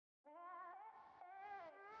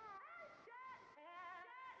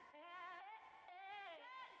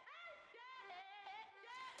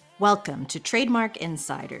Welcome to Trademark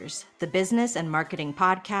Insiders, the business and marketing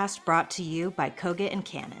podcast brought to you by Kogut and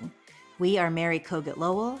Cannon. We are Mary Kogut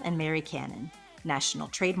Lowell and Mary Cannon, national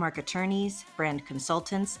trademark attorneys, brand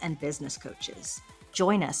consultants, and business coaches.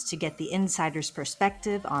 Join us to get the insider's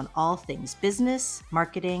perspective on all things business,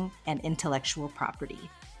 marketing, and intellectual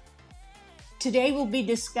property. Today we'll be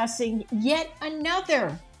discussing yet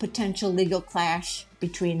another potential legal clash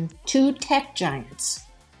between two tech giants,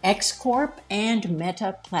 X Corp and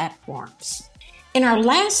Meta Platforms. In our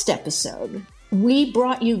last episode, we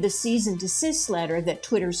brought you the cease and desist letter that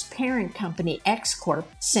Twitter's parent company X Corp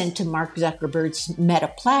sent to Mark Zuckerberg's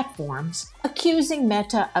Meta Platforms, accusing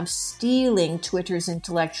Meta of stealing Twitter's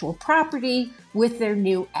intellectual property with their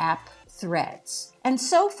new app, Threads. And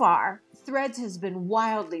so far, Threads has been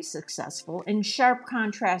wildly successful, in sharp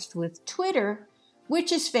contrast with Twitter, which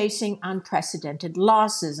is facing unprecedented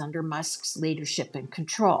losses under Musk's leadership and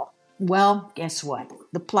control. Well, guess what?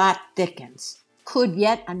 The plot thickens. Could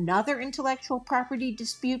yet another intellectual property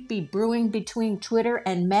dispute be brewing between Twitter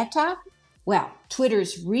and Meta? Well,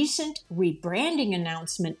 Twitter's recent rebranding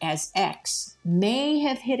announcement as X may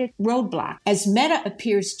have hit a roadblock, as Meta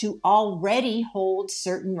appears to already hold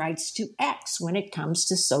certain rights to X when it comes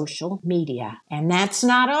to social media. And that's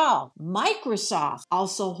not all. Microsoft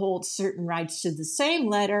also holds certain rights to the same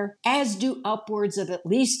letter, as do upwards of at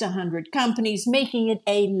least 100 companies, making it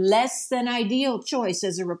a less than ideal choice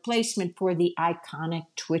as a replacement for the iconic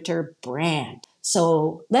Twitter brand.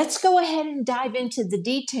 So let's go ahead and dive into the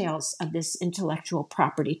details of this intellectual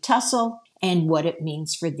property tussle and what it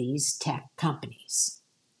means for these tech companies.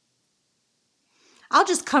 I'll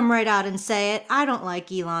just come right out and say it. I don't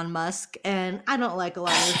like Elon Musk, and I don't like a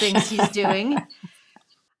lot of the things he's doing.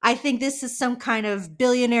 I think this is some kind of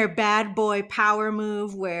billionaire bad boy power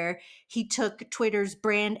move where he took Twitter's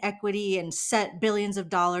brand equity and set billions of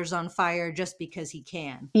dollars on fire just because he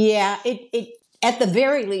can. Yeah, it at the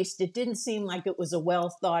very least, it didn't seem like it was a well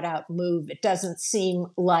thought out move. It doesn't seem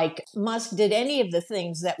like Musk did any of the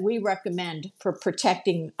things that we recommend for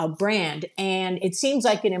protecting a brand. And it seems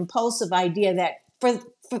like an impulsive idea that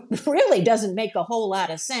really doesn't make a whole lot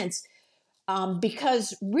of sense.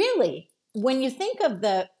 Because really, when you think of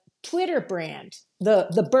the Twitter brand,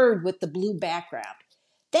 the bird with the blue background,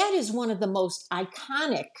 that is one of the most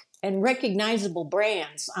iconic and recognizable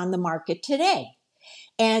brands on the market today.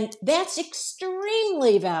 And that's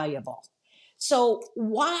extremely valuable. So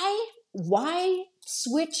why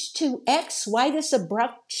switch to X? Why this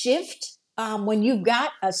abrupt shift when you've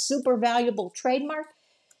got a super valuable trademark?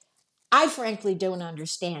 I frankly don't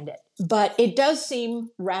understand it, but it does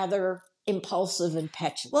seem rather impulsive and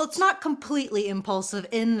petulant. Well, it's not completely impulsive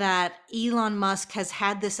in that Elon Musk has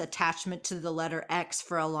had this attachment to the letter X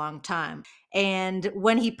for a long time. And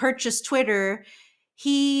when he purchased Twitter,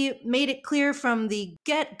 he made it clear from the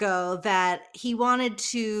get-go that he wanted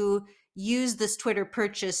to use this Twitter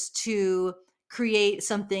purchase to create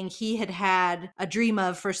something he had had a dream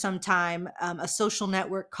of for some time, a social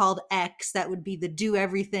network called X that would be the do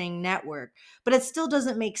everything network. But it still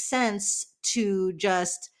doesn't make sense to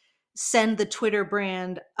just send the Twitter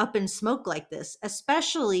brand up in smoke like this,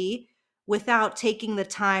 especially without taking the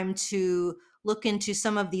time to look into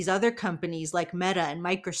some of these other companies like Meta and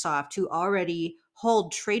Microsoft who already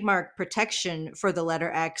hold trademark protection for the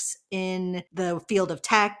letter X in the field of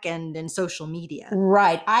tech and in social media.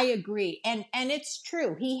 Right. I agree. And it's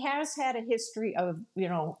true. He has had a history of,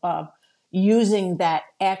 using that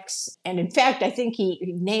X. And in fact, I think he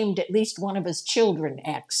named at least one of his children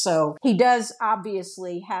X. So he does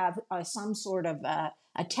obviously have some sort of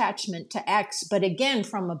attachment to X. But again,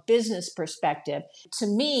 from a business perspective, to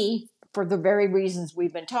me, for the very reasons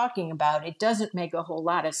we've been talking about, it doesn't make a whole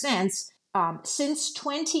lot of sense. Since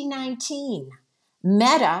 2019,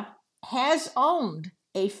 Meta has owned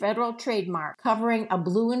a federal trademark covering a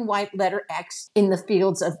blue and white letter X in the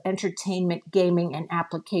fields of entertainment, gaming, and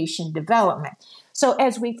application development. So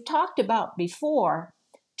as we've talked about before,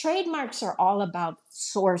 trademarks are all about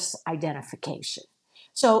source identification.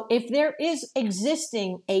 So if there is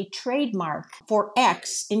existing a trademark for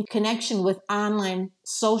X in connection with online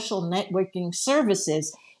social networking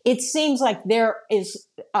services, it seems like there is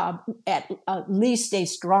at least a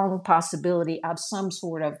strong possibility of some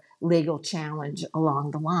sort of legal challenge along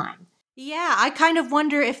the line. Yeah, I kind of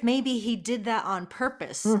wonder if maybe he did that on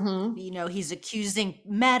purpose. Mm-hmm. You know, he's accusing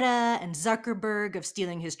Meta and Zuckerberg of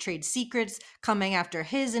stealing his trade secrets, coming after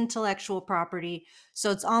his intellectual property. So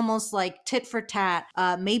it's almost like tit for tat.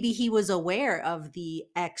 Maybe he was aware of the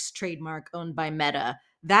X trademark owned by Meta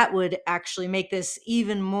that would actually make this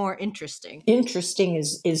even more interesting. Interesting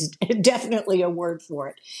is definitely a word for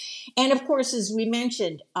it. And of course, as we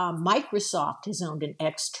mentioned, Microsoft has owned an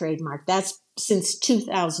X trademark. That's since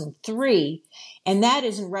 2003. And that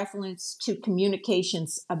is in reference to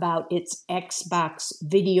communications about its Xbox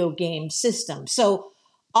video game system. So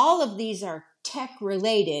all of these are tech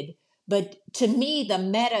related. But to me, the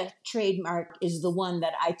Meta trademark is the one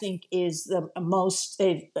that I think is the most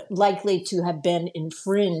likely to have been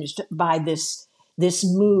infringed by this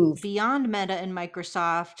move. Beyond Meta and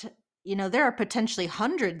Microsoft, there are potentially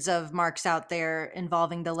hundreds of marks out there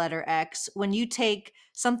involving the letter X. When you take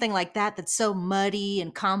something like that, that's so muddy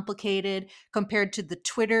and complicated compared to the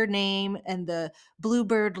Twitter name and the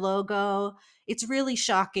Bluebird logo, it's really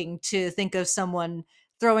shocking to think of someone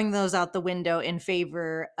throwing those out the window in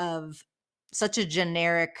favor of such a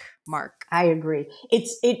generic mark. I agree.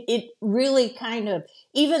 It really kind of,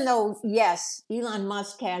 even though yes, Elon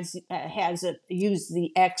Musk has used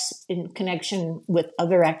the X in connection with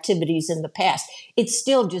other activities in the past, it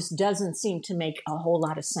still just doesn't seem to make a whole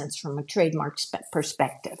lot of sense from a trademark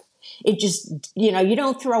perspective. It just, you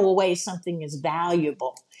don't throw away something as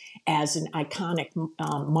valuable as an iconic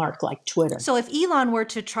mark like Twitter. So if Elon were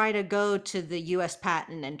to try to go to the US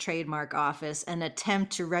Patent and Trademark Office and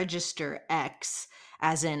attempt to register X,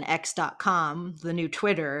 as in X.com, the new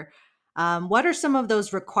Twitter, what are some of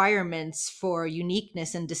those requirements for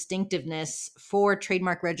uniqueness and distinctiveness for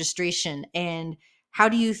trademark registration? And how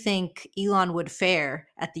do you think Elon would fare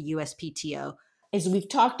at the USPTO? As we've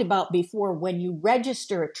talked about before, when you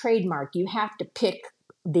register a trademark, you have to pick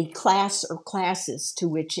the class or classes to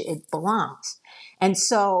which it belongs. And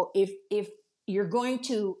so if you're going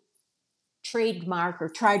to trademark or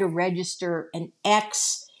try to register an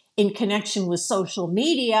X in connection with social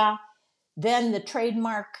media, then the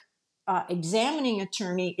trademark examining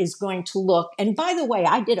attorney is going to look. And by the way,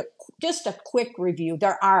 I did just a quick review.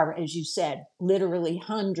 There are, as you said, literally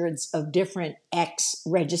hundreds of different X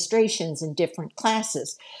registrations in different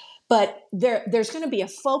classes. But there's going to be a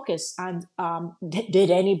focus on did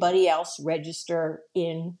anybody else register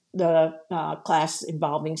in the class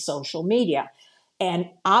involving social media? And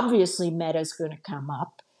obviously, Meta is going to come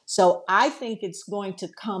up. So I think it's going to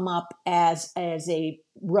come up as a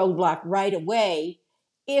roadblock right away,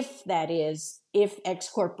 if X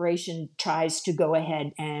Corporation tries to go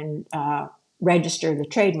ahead and register the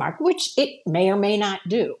trademark, which it may or may not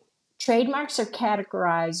do. Trademarks are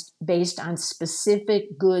categorized based on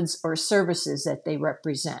specific goods or services that they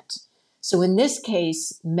represent. So in this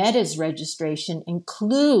case, Meta's registration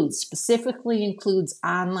specifically includes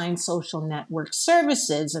online social network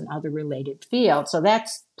services and other related fields. So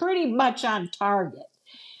that's pretty much on target.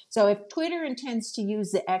 So if Twitter intends to use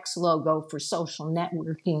the X logo for social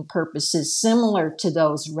networking purposes similar to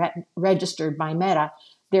those registered by Meta,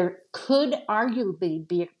 there could arguably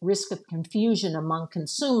be a risk of confusion among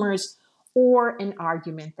consumers or an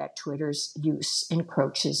argument that Twitter's use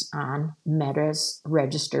encroaches on Meta's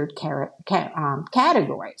registered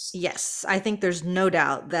categories. Yes, I think there's no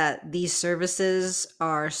doubt that these services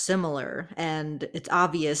are similar, and it's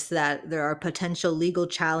obvious that there are potential legal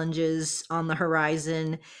challenges on the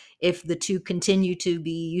horizon if the two continue to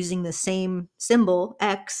be using the same symbol,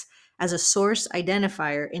 X, as a source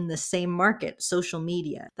identifier in the same market, social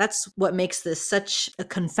media. That's what makes this such a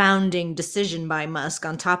confounding decision by Musk,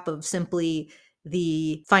 on top of simply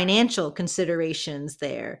the financial considerations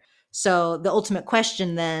there. So the ultimate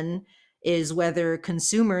question then is whether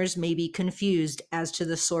consumers may be confused as to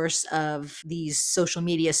the source of these social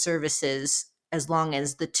media services, as long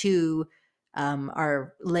as the two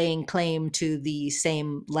are laying claim to the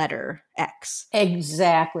same letter, X.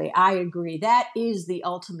 Exactly. I agree. That is the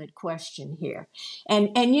ultimate question here. And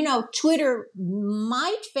Twitter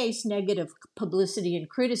might face negative publicity and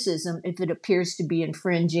criticism if it appears to be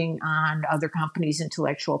infringing on other companies'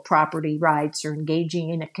 intellectual property rights or engaging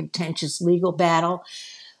in a contentious legal battle.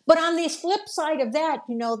 But on the flip side of that,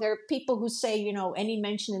 there are people who say, any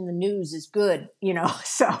mention in the news is good,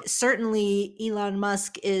 so. Certainly, Elon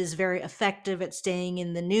Musk is very effective at staying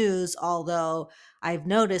in the news, although I've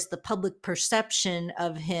noticed the public perception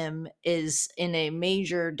of him is in a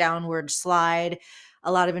major downward slide.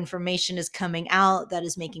 A lot of information is coming out that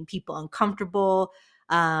is making people uncomfortable.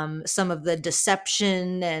 Some of the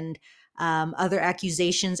deception and other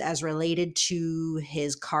accusations as related to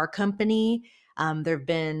his car company. There have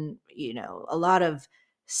been, a lot of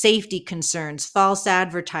safety concerns, false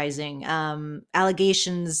advertising,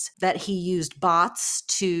 allegations that he used bots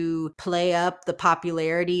to play up the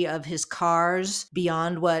popularity of his cars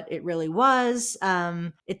beyond what it really was.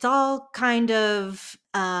 It's all kind of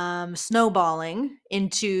snowballing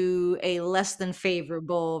into a less than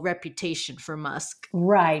favorable reputation for Musk.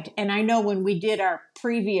 Right. And I know when we did our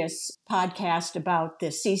previous podcast about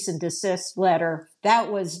the cease and desist letter,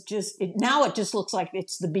 that was now it just looks like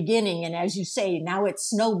it's the beginning. And as you say, now it's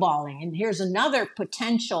snowballing. And here's another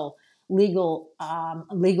potential legal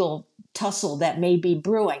tussle that may be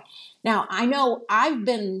brewing. Now, I know I've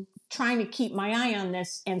been trying to keep my eye on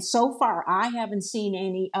this, and so far I haven't seen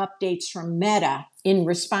any updates from Meta in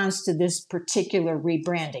response to this particular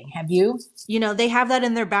rebranding. Have you? They have that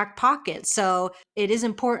in their back pocket. So it is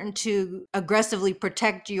important to aggressively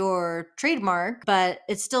protect your trademark, but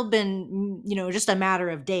it's still been, just a matter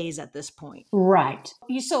of days at this point. Right.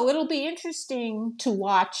 So it'll be interesting to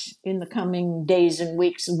watch in the coming days and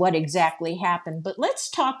weeks what exactly happened. But let's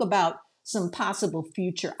talk about some possible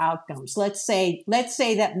future outcomes. Let's say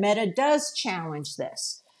that Meta does challenge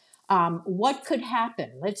this. What could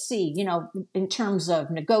happen? Let's see, in terms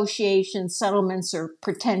of negotiations, settlements, or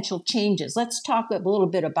potential changes. Let's talk a little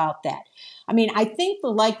bit about that. I mean, I think the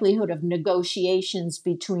likelihood of negotiations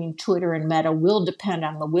between Twitter and Meta will depend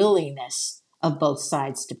on the willingness of both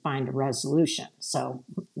sides to find a resolution. So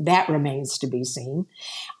that remains to be seen.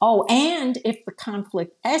 Oh, and if the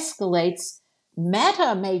conflict escalates,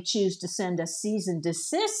 Meta may choose to send a cease and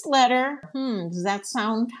desist letter. Does that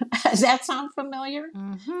sound familiar?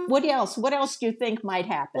 Mm-hmm. What else? What else do you think might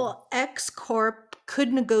happen? Well, X Corp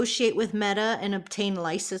could negotiate with Meta and obtain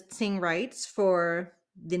licensing rights for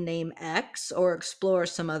the name X, or explore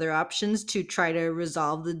some other options to try to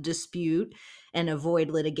resolve the dispute and avoid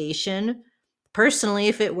litigation. Personally,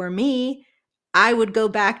 if it were me, I would go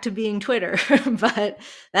back to being Twitter, but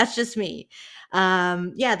that's just me.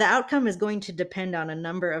 The outcome is going to depend on a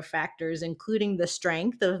number of factors, including the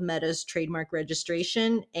strength of Meta's trademark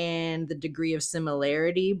registration and the degree of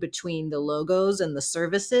similarity between the logos and the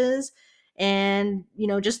services, and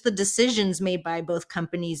just the decisions made by both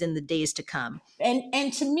companies in the days to come.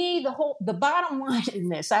 And to me, the bottom line in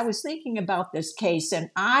this, I was thinking about this case,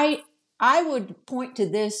 and I would point to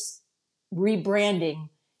this rebranding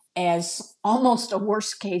as almost a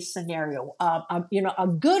worst case scenario. A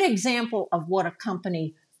good example of what a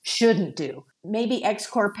company shouldn't do. Maybe X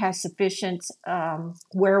Corp has sufficient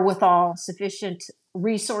wherewithal, sufficient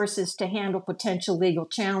resources to handle potential legal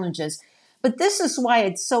challenges. But this is why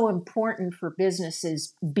it's so important for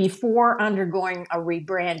businesses before undergoing a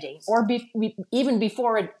rebranding, or even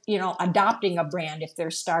before adopting a brand if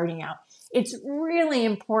they're starting out. It's really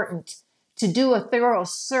important to do a thorough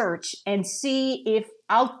search and see if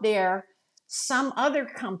out there some other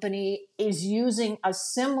company is using a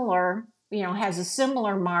similar, has a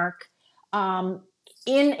similar mark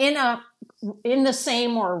in the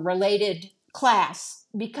same or related class,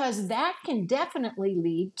 because that can definitely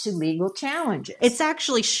lead to legal challenges. It's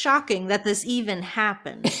actually shocking that this even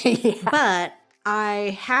happened. Yeah. But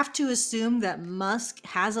I have to assume that Musk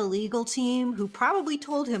has a legal team who probably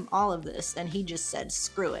told him all of this, and he just said,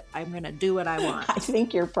 screw it, I'm going to do what I want. I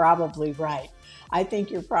think you're probably right.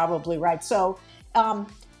 So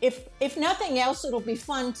if nothing else, it'll be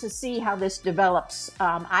fun to see how this develops.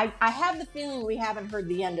 I have the feeling we haven't heard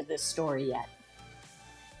the end of this story yet.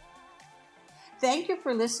 Thank you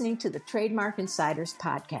for listening to the Trademark Insiders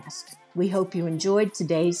podcast. We hope you enjoyed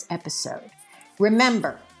today's episode.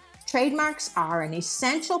 Remember, trademarks are an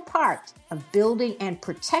essential part of building and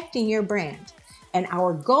protecting your brand, and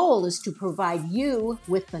our goal is to provide you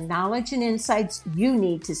with the knowledge and insights you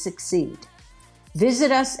need to succeed.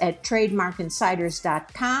 Visit us at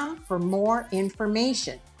trademarkinsiders.com for more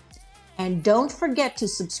information. And don't forget to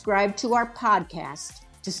subscribe to our podcast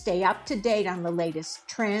to stay up to date on the latest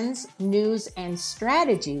trends, news, and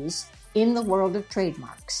strategies in the world of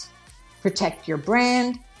trademarks. Protect your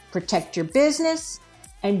brand, protect your business,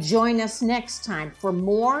 and join us next time for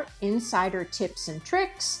more insider tips and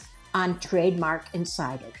tricks on Trademark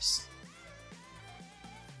Insiders.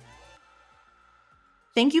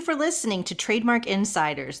 Thank you for listening to Trademark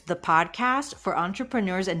Insiders, the podcast for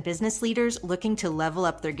entrepreneurs and business leaders looking to level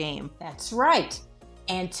up their game. That's right.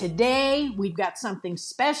 And today we've got something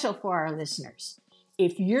special for our listeners.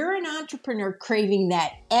 If you're an entrepreneur craving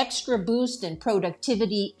that extra boost in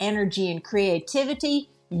productivity, energy, and creativity,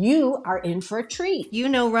 you are in for a treat.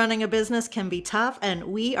 Running a business can be tough, and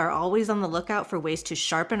we are always on the lookout for ways to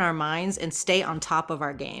sharpen our minds and stay on top of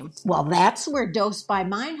our game. Well, that's where Dose by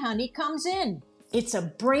Mind Honey comes in. It's a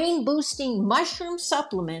brain-boosting mushroom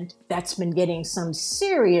supplement that's been getting some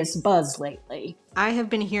serious buzz lately. I have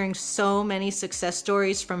been hearing so many success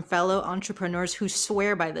stories from fellow entrepreneurs who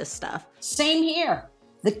swear by this stuff. Same here.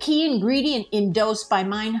 The key ingredient in Dose by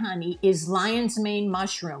Mind Honey is lion's mane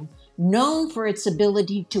mushroom, known for its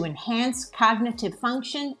ability to enhance cognitive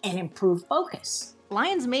function and improve focus.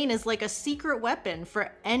 Lion's mane is like a secret weapon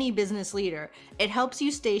for any business leader. It helps you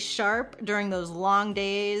stay sharp during those long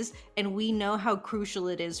days, and we know how crucial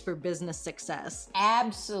it is for business success.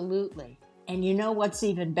 Absolutely. And you know what's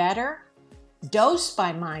even better? Dose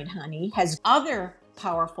by Mind Honey has other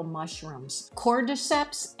powerful mushrooms,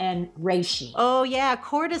 cordyceps and reishi. Oh yeah,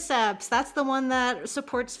 cordyceps. That's the one that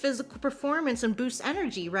supports physical performance and boosts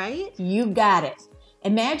energy, right? You got it.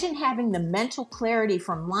 Imagine having the mental clarity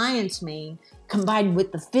from lion's mane combined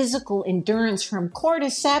with the physical endurance from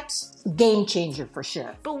cordyceps. Game changer for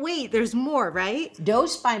sure. But wait, there's more, right?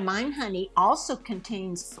 Dose by Mind Honey also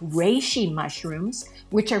contains reishi mushrooms,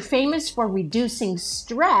 which are famous for reducing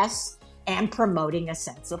stress and promoting a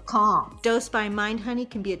sense of calm. Dose by Mind Honey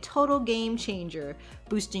can be a total game changer,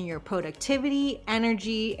 boosting your productivity,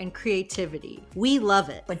 energy, and creativity. We love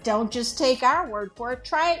it. But don't just take our word for it.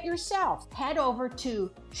 Try it yourself. Head over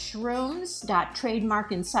to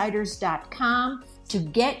shrooms.trademarkinsiders.com to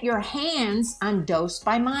get your hands on Dose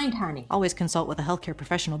by Mind Honey. Always consult with a healthcare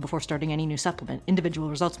professional before starting any new supplement. Individual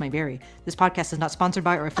results may vary. This podcast is not sponsored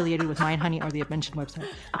by or affiliated with Mind Honey or the mentioned website.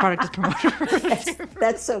 The product is promoted.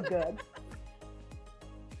 That's so good.